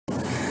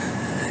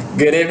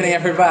Good evening,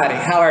 everybody.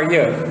 How are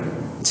you?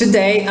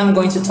 Today, I'm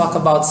going to talk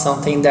about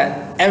something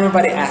that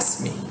everybody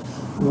asks me.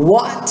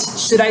 What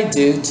should I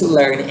do to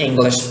learn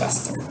English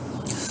faster?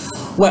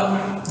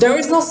 Well, there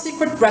is no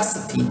secret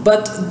recipe,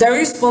 but there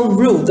is one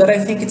rule that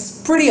I think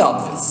it's pretty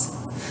obvious.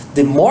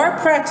 The more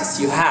practice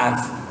you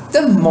have,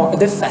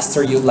 the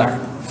faster you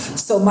learn.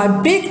 So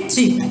my big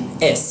tip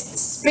is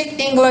speak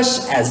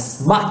English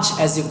as much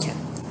as you can.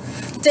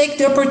 Take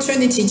the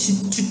opportunity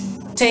to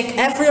take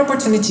every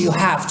opportunity you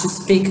have to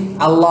speak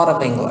a lot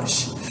of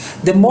English.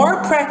 The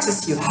more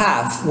practice you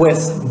have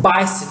with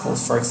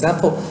bicycles, for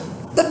example,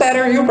 the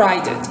better you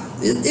ride it.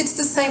 It's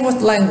the same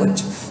with language.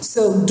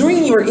 So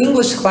during your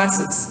English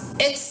classes,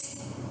 it's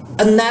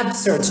an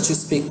absurd to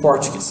speak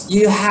Portuguese.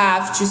 You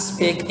have to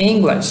speak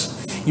English.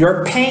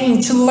 You're paying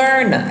to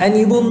learn, and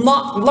you will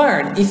not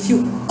learn if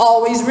you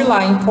always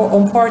rely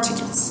on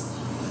Portuguese.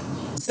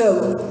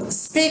 So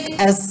speak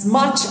as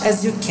much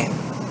as you can.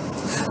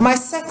 My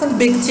second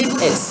big tip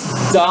is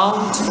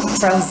don't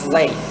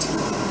translate.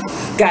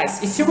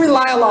 Guys, if you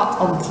rely a lot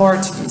on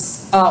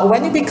Portuguese,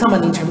 when you become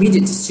an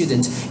intermediate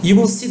student, you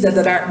will see that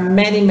there are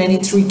many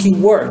tricky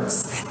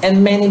words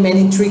and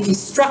many tricky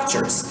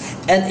structures,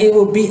 and it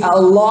will be a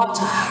lot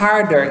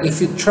harder if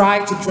you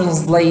try to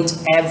translate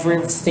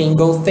every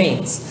single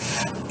thing.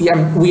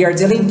 We are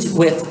dealing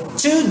with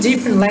two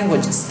different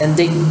languages, and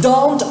they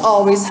don't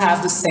always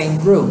have the same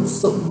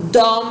rules, so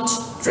don't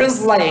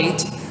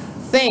translate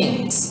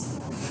things.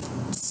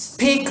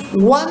 Speak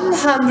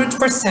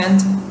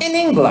 100% in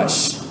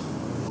English.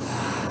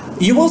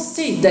 You will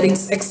see that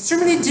it's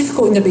extremely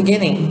difficult in the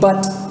beginning,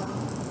 but,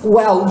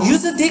 well,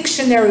 use a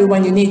dictionary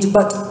when you need,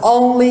 but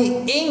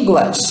only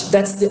English.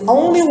 That's the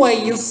only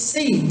way you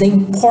see the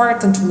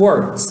important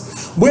words.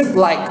 With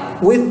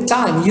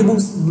time, you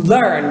will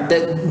learn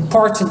the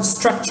important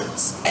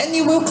structures, and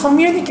you will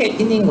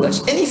communicate in English.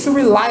 And if you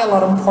rely a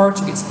lot on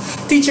Portuguese,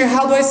 teacher,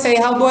 how do I say,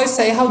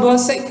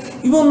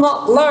 you will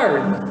not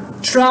learn.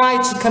 Try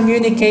to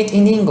communicate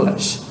in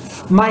English.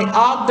 My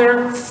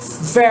other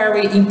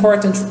very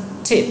important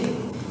tip,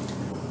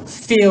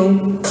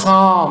 feel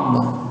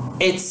calm.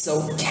 It's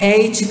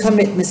okay to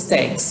commit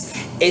mistakes.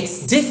 It's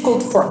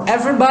difficult for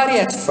everybody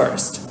at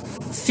first.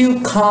 Feel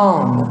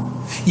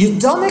calm. You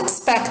don't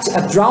expect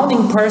a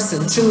drowning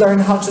person to learn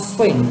how to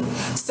swim.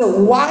 So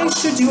why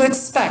should you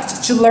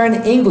expect to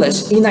learn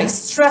English in a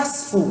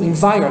stressful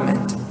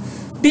environment?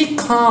 Be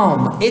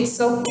calm. It's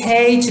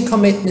okay to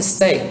commit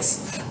mistakes.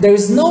 There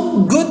is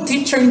no good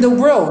teacher in the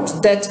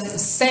world that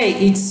say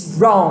it's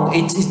wrong,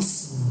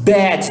 it's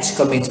bad to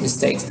commit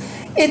mistakes.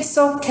 It's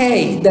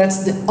okay.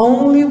 That's the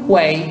only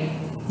way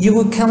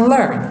you can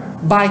learn,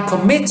 by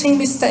committing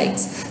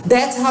mistakes.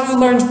 That's how you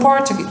learned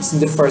Portuguese in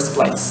the first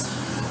place.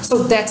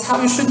 So that's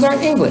how you should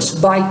learn English,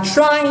 by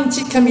trying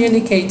to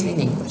communicate in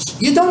English.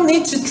 You don't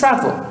need to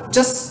travel,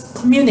 just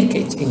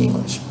communicate in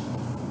English.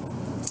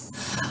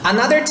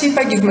 Another tip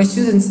I give my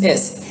students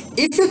is,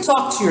 if you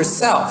talk to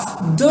yourself,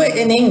 do it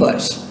in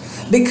English,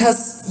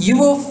 because you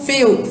will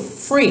feel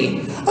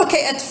free.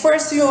 Okay, at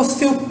first you will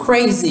feel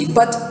crazy,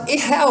 but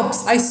it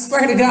helps, I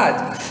swear to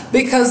God,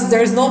 because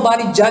there's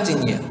nobody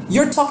judging you.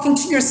 You're talking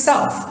to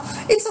yourself.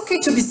 It's okay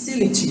to be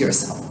silly to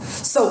yourself.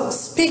 So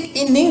speak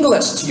in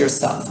English to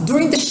yourself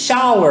during the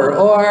shower,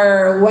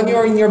 or when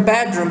you're in your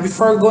bedroom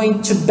before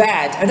going to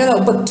bed. I don't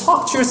know, but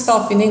talk to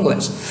yourself in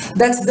English.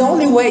 That's the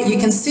only way you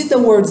can see the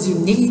words you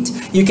need,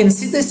 you can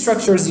see the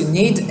structures you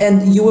need,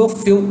 and you will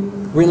feel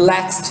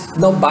relaxed.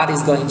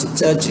 Nobody's going to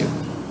judge you.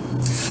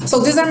 So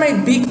these are my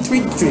big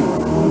three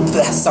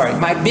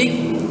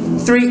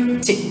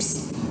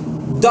tips.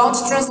 Don't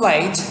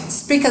translate,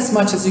 speak as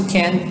much as you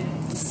can,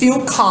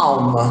 feel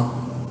calm.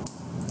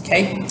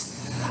 Okay?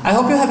 I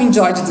hope you have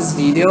enjoyed this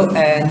video,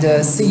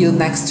 and see you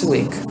next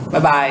week. Bye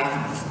bye.